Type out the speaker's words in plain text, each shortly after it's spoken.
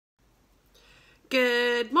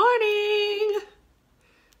Good morning.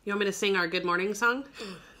 You want me to sing our good morning song?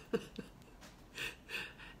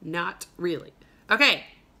 Not really. Okay,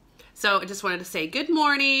 so I just wanted to say good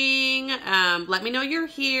morning. Let me know you're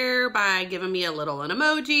here by giving me a little an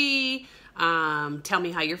emoji. Tell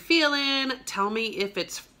me how you're feeling. Tell me if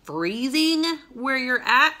it's freezing where you're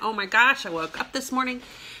at. Oh my gosh, I woke up this morning.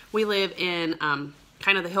 We live in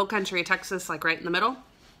kind of the hill country of Texas, like right in the middle.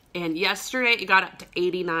 And yesterday it got up to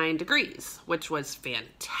 89 degrees, which was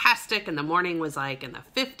fantastic. And the morning was like in the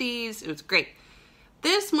 50s. It was great.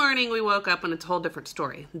 This morning we woke up and it's a whole different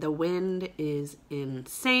story. The wind is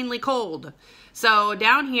insanely cold. So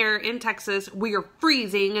down here in Texas, we are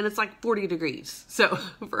freezing and it's like 40 degrees. So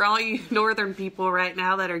for all you northern people right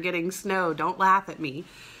now that are getting snow, don't laugh at me.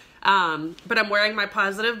 But I'm wearing my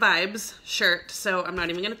positive vibes shirt, so I'm not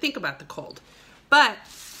even going to think about the cold. But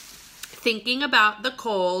thinking about the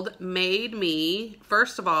cold made me,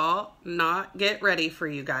 first of all, not get ready for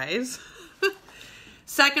you guys.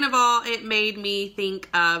 Second of all, it made me think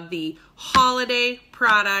of the holiday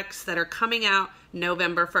products that are coming out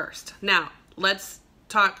November 1st. Now, let's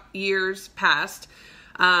talk years past.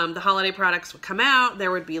 The holiday products would come out.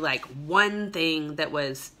 There would be like one thing that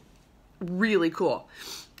was really cool.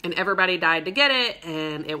 And everybody died to get it.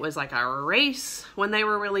 And it was like a race when they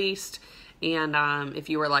were released. And if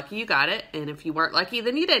you were lucky, you got it. And if you weren't lucky,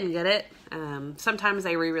 then you didn't get it. Sometimes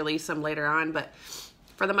they re-release them later on. But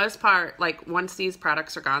for the most part, like once these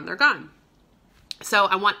products are gone, they're gone. So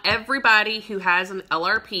I want everybody who has an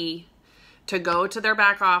LRP to go to their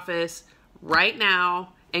back office right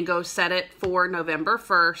now and go set it for November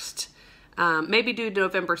 1st. Maybe do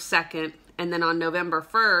November 2nd. And then on November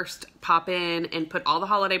 1st, pop in and put all the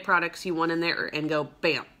holiday products you want in there and go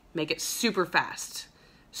bam. Make it super fast.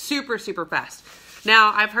 Super, super fast.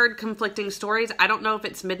 Now, I've heard conflicting stories. I don't know if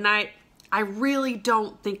it's midnight. I really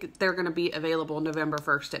don't think they're going to be available November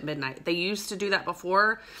 1st at midnight. They used to do that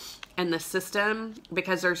before, and the system,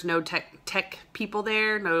 because there's no tech people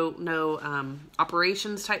there, no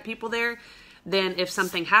operations type people there, then if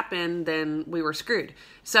something happened, then we were screwed.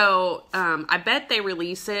 So I bet they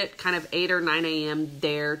release it kind of 8 or 9 a.m.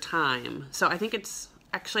 their time. So I think it's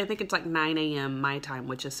like 9 a.m. my time,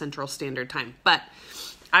 which is Central Standard Time. But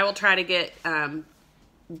I will try to get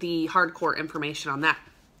the hardcore information on that.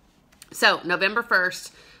 So November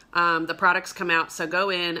 1st, the products come out. So go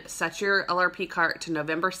in, set your LRP cart to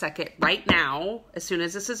November 2nd right now, as soon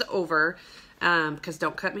as this is over, because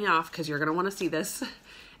don't cut me off because you're going to want to see this.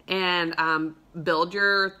 And build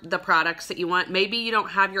the products that you want. Maybe you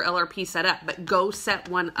don't have your LRP set up, but go set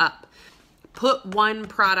one up. Put one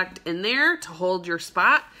product in there to hold your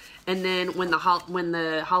spot. And then when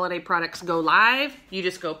the holiday products go live, you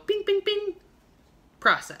just go bing, bing, bing,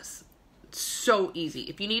 process. It's so easy.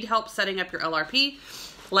 If you need help setting up your LRP,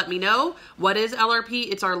 let me know. What is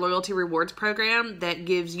LRP? It's our loyalty rewards program that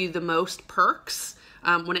gives you the most perks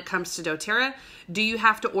when it comes to doTERRA. Do you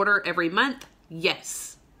have to order every month?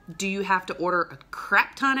 Yes. Do you have to order a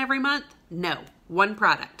crap ton every month? No. One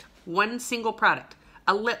product. One single product.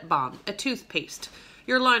 A lip balm. A toothpaste.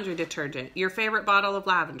 Your laundry detergent, your favorite bottle of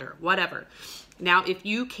lavender, whatever. Now, if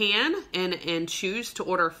you can and choose to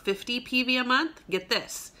order 50 PV a month, get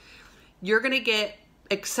this. You're going to get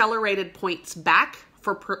accelerated points back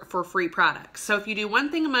for free products. So if you do one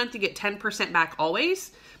thing a month, you get 10% back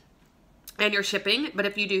always, and you're shipping. But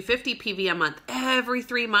if you do 50 PV a month every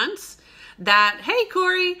 3 months, hey,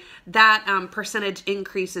 Corey, that percentage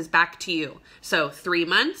increases back to you. So 3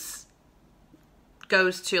 months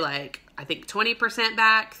goes to like, I think 20%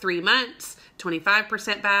 back, 3 months,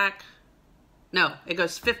 25% back. No, it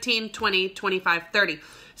goes 15, 20, 25, 30.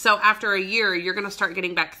 So after a year, you're going to start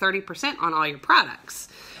getting back 30% on all your products.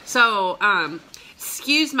 So,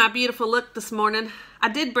 excuse my beautiful look this morning. I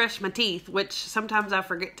did brush my teeth, which sometimes I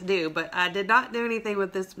forget to do, but I did not do anything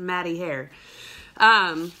with this matty hair.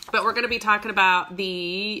 But we're going to be talking about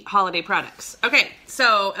the holiday products. Okay,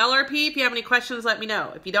 so LRP, if you have any questions, let me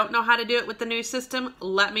know. If you don't know how to do it with the new system,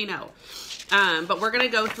 let me know. But we're going to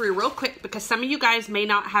go through real quick because some of you guys may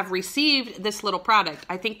not have received this little product.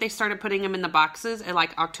 I think they started putting them in the boxes at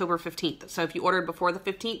like October 15th. So if you ordered before the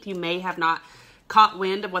 15th, you may have not caught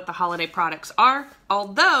wind of what the holiday products are.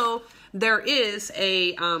 Although there is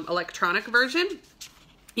a electronic version.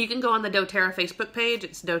 You can go on the doTERRA Facebook page.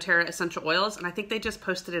 It's doTERRA Essential Oils. And I think they just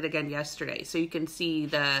posted it again yesterday. So you can see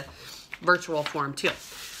the virtual form too.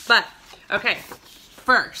 But, okay.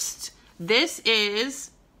 First, this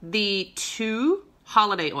is the 2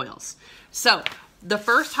 holiday oils. So, the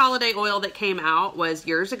first holiday oil that came out was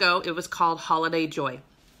years ago. It was called Holiday Joy.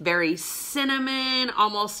 Very cinnamon,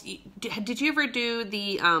 almost. Did you ever do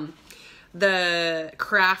the the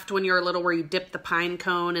craft when you were little where you dip the pine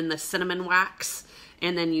cone in the cinnamon wax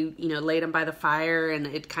and then you laid them by the fire and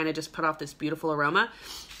it kind of just put off this beautiful aroma.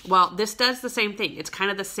 Well, this does the same thing. It's kind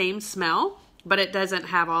of the same smell, but it doesn't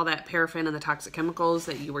have all that paraffin and the toxic chemicals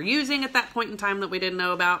that you were using at that point in time that we didn't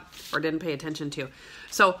know about or didn't pay attention to.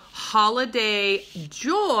 So Holiday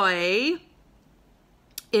Joy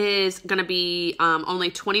is going to be only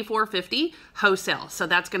 $24.50 wholesale. So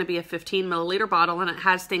that's going to be a 15 milliliter bottle, and it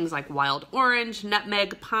has things like wild orange,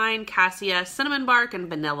 nutmeg, pine, cassia, cinnamon bark, and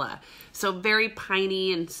vanilla. So very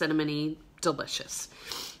piney and cinnamony, delicious.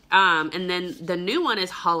 And then the new one is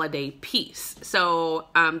Holiday Peace. So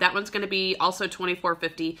that one's going to be also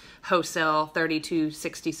 $24.50 wholesale,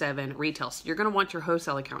 $32.67 retail. So you're going to want your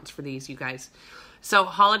wholesale accounts for these, you guys. So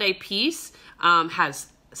Holiday Peace has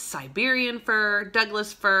Siberian fir,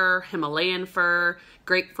 Douglas fir, Himalayan fir,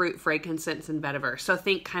 grapefruit, frankincense, and vetiver. So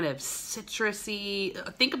think kind of citrusy.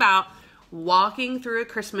 Think about walking through a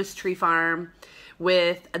Christmas tree farm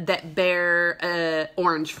with that bare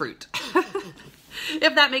orange fruit.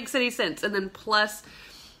 If that makes any sense. And then plus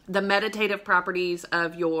the meditative properties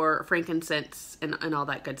of your frankincense and all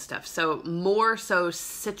that good stuff. So more so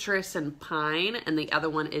citrus and pine, and the other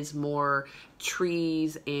one is more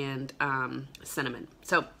trees and cinnamon.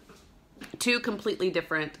 So two completely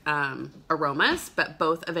different aromas, but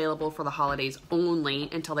both available for the holidays only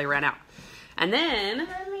until they run out. And then,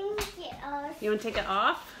 you want to take it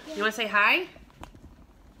off? Yeah. You want to say hi?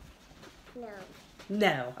 No.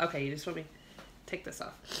 No. Okay, you just want me to take this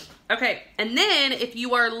off. Okay, and then if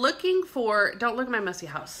you are looking for, don't look at my messy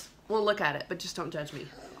house. We'll look at it, but just don't judge me.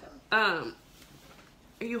 Are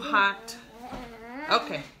you hot?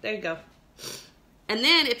 Okay, there you go. And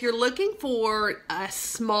then if you're looking for a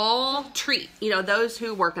small treat, those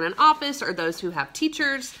who work in an office or those who have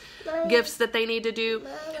teachers gifts that they need to do,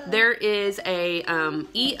 there is a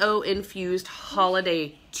EO infused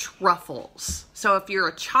holiday truffles. So if you're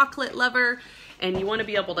a chocolate lover and you want to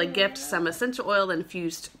be able to gift some essential oil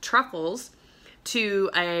infused truffles to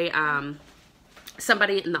a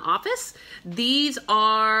somebody in the office, these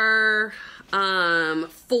are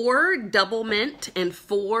 4 double mint and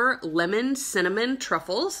 4 lemon cinnamon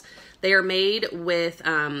truffles. They are made with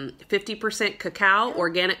 50% cacao,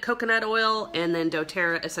 organic coconut oil, and then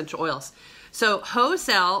doTERRA essential oils. So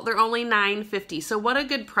wholesale, they're only $9.50. So what a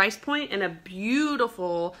good price point and a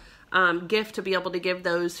beautiful gift to be able to give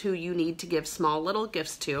those who you need to give small little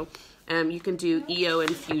gifts to. You can do EO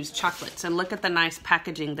infused chocolates, and look at the nice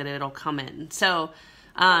packaging that it'll come in. So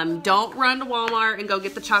don't run to Walmart and go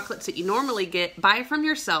get the chocolates that you normally get. Buy from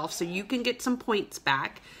yourself so you can get some points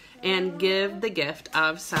back and give the gift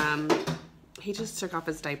of some. He just took off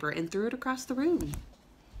his diaper and threw it across the room.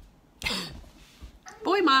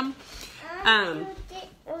 Boy, Mom. And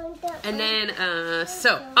then,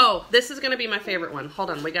 this is going to be my favorite one. Hold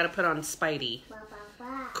on, we got to put on Spidey.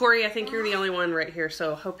 Corey, I think you're the only one right here,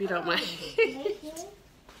 so hope you don't mind.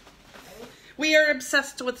 We are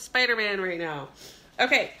obsessed with Spider-Man right now.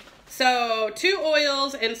 Okay, so 2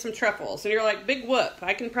 oils and some truffles. And you're like, big whoop,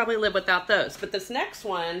 I can probably live without those. But this next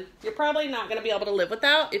one, you're probably not going to be able to live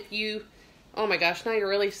without if you... Oh my gosh, now you're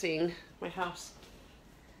really seeing my house.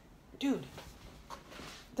 Dude.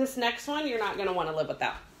 This next one, you're not going to want to live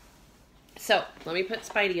without. So, let me put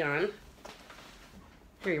Spidey on.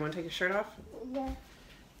 Here, you want to take your shirt off? Yeah.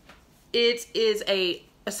 It is a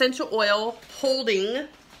essential oil holding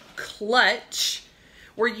clutch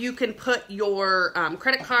where you can put your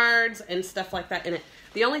credit cards and stuff like that in it.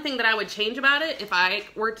 The only thing that I would change about it, if I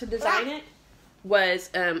were to design it, was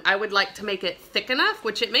I would like to make it thick enough,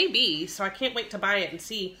 which it may be, so I can't wait to buy it and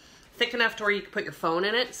see, thick enough to where you could put your phone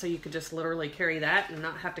in it, so you could just literally carry that and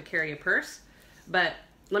not have to carry a purse. But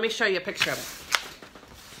let me show you a picture of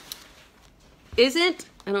it.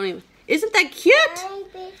 Isn't that cute?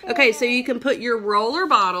 Okay, so you can put your roller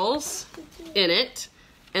bottles in it,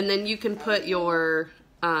 and then you can put your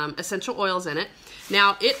essential oils in it.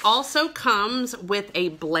 Now, it also comes with a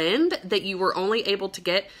blend that you were only able to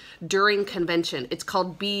get during convention. It's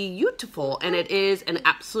called Beautiful, and it is an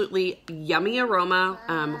absolutely yummy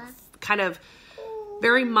aroma, kind of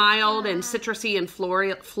very mild and citrusy and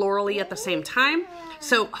florally at the same time.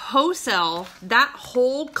 So wholesale, that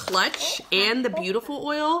whole clutch and the Beautiful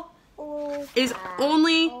oil is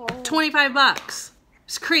only 25 bucks.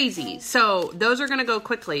 It's crazy. So those are going to go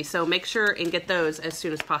quickly. So make sure and get those as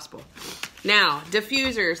soon as possible. Now,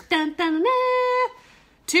 diffusers. Dun, dun, dun, dun.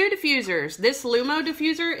 2 diffusers. This Lumo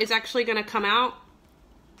diffuser is actually going to come out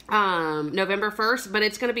November 1st, but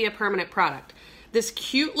it's going to be a permanent product. This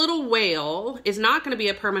cute little whale is not going to be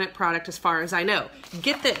a permanent product as far as I know.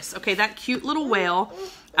 Get this. Okay, that cute little whale,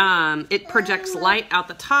 it projects light out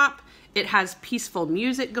the top. It has peaceful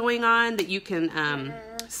music going on that you can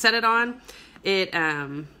set it on. It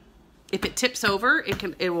if it tips over,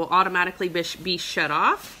 it will automatically be shut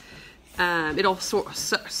off. It'll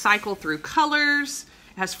cycle through colors.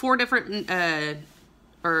 It has three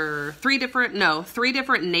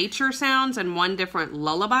different nature sounds and one different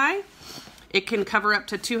lullaby. It can cover up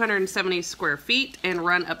to 270 square feet and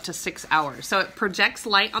run up to 6 hours. So it projects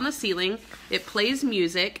light on the ceiling. It plays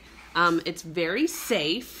music. It's very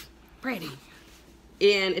safe. Brady.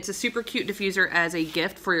 And it's a super cute diffuser as a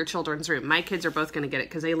gift for your children's room. My kids are both going to get it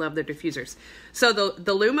because they love their diffusers. So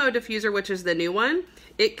the Lumo diffuser, which is the new one,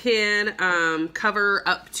 it can cover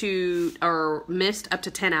up to, or mist up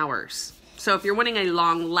to 10 hours. So if you're wanting a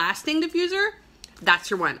long-lasting diffuser, that's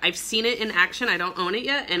your one. I've seen it in action. I don't own it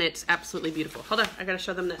yet, and it's absolutely beautiful. Hold on, I got to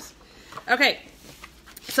show them this. Okay,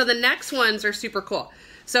 so the next ones are super cool.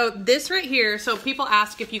 So this right here, so people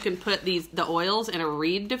ask if you can put the oils in a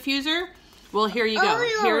reed diffuser. Well, here you go.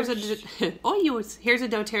 Here's a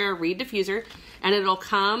doTERRA reed diffuser, and it'll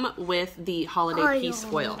come with the holiday peace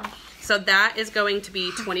oil. So that is going to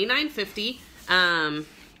be $29.50. And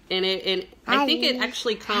I think it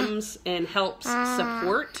actually comes and helps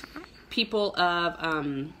support people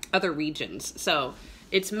of other regions. So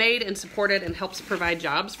it's made and supported and helps provide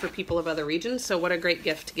jobs for people of other regions. So what a great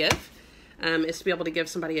gift to give is to be able to give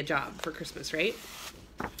somebody a job for Christmas, right?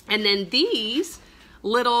 And then these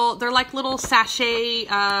they're like little sachet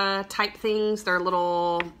type things. They're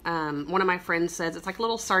little, one of my friends says it's like a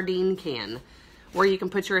little sardine can where you can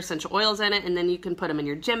put your essential oils in it, and then you can put them in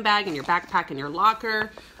your gym bag, in your backpack, in your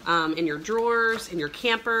locker, in your drawers, in your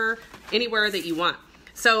camper, anywhere that you want.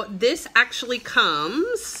 So this actually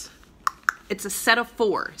comes, it's a set of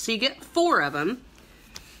 4. So you get 4 of them,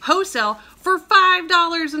 wholesale, for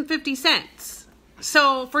 $5.50.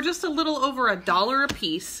 So for just a little over $1 a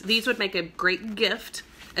piece, these would make a great gift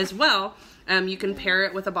as well. You can pair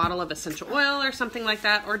it with a bottle of essential oil or something like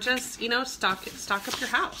that, or just, you know, stock up your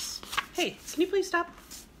house. Hey, can you please stop?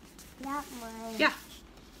 That one. Yeah.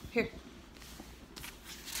 Here.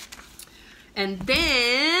 And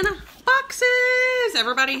then boxes.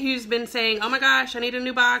 Everybody who's been saying, oh my gosh, I need a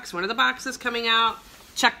new box. When are the boxes coming out?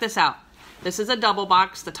 Check this out. This is a double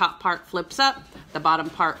box. The top part flips up. The bottom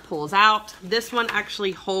part pulls out. This one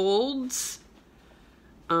actually holds,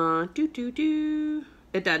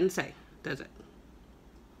 it doesn't say, does it?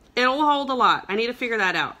 It'll hold a lot. I need to figure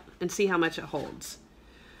that out and see how much it holds.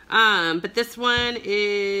 But this one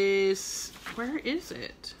is, where is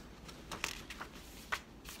it?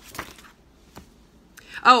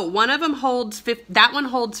 Oh, one of them holds, that one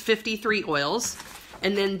holds 53 oils.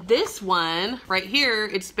 And then this one right here,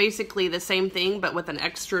 it's basically the same thing, but with an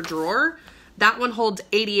extra drawer. That one holds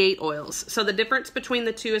 88 oils. So the difference between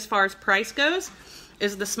the two as far as price goes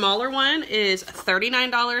is the smaller one is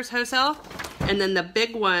 $39 wholesale, and then the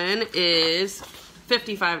big one is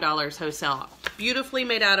 $55 wholesale. Beautifully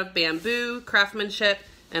made out of bamboo, craftsmanship,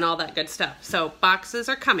 and all that good stuff. So boxes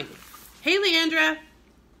are coming. Hey, Leandra.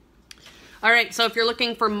 All right, so if you're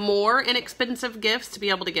looking for more inexpensive gifts to be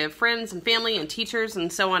able to give friends and family and teachers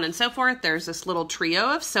and so on and so forth, there's this little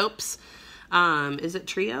trio of soaps. Is it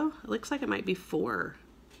trio? It looks like it might be 4.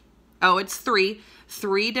 Oh, it's 3.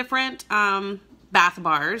 3 different bath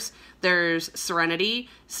bars. There's Serenity,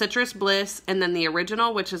 Citrus Bliss, and then the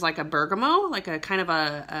original, which is like a bergamot, like a kind of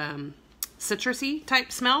a citrusy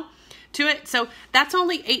type smell to it. So that's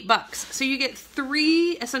only $8. So you get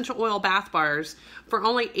 3 essential oil bath bars for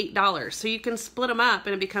only $8. So you can split them up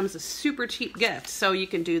and it becomes a super cheap gift. So you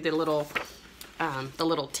can do the little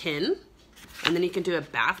tin, and then you can do a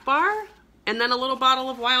bath bar, and then a little bottle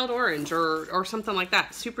of wild orange or something like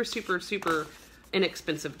that. Super, super, super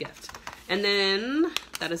inexpensive gift. And then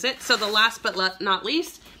that is it. So the last but not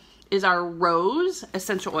least is our rose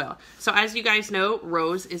essential oil. So as you guys know,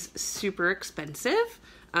 rose is super expensive,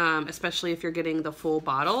 especially if you're getting the full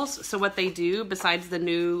bottles. So what they do, besides the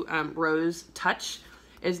new rose touch,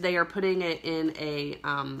 is they are putting it in a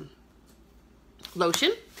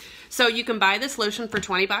lotion. So you can buy this lotion for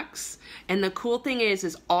 $20. And the cool thing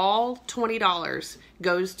is all $20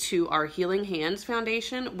 goes to our Healing Hands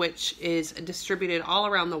Foundation, which is distributed all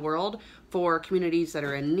around the world for communities that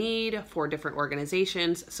are in need, for different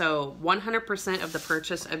organizations. So 100% of the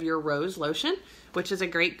purchase of your rose lotion, which is a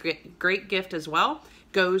great gift as well,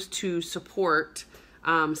 goes to support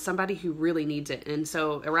somebody who really needs it. And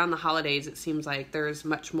so around the holidays, it seems like there's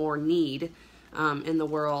much more need in the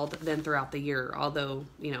world than throughout the year, although,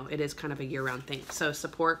 you know, it is kind of a year-round thing. So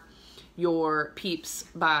support your peeps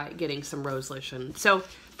by getting some rose lotion. So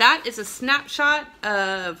that is a snapshot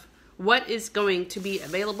of what is going to be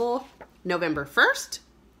available November 1st.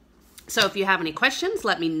 So if you have any questions,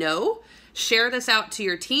 let me know. Share this out to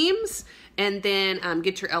your teams, and then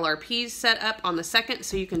get your LRPs set up on the 2nd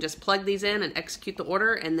so you can just plug these in and execute the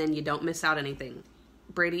order, and then you don't miss out anything.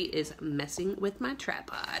 Brady is messing with my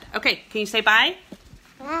tripod. Okay, can you say bye?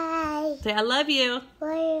 Bye. Say I love you.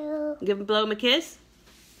 Bye. Blow him a kiss.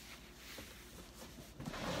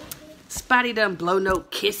 Spotty done blow no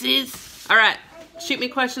kisses. All right, shoot me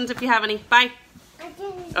questions if you have any. Bye.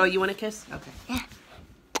 Oh, you want a kiss? Okay. Yeah.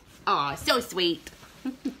 Aw, so sweet.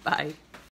 Bye.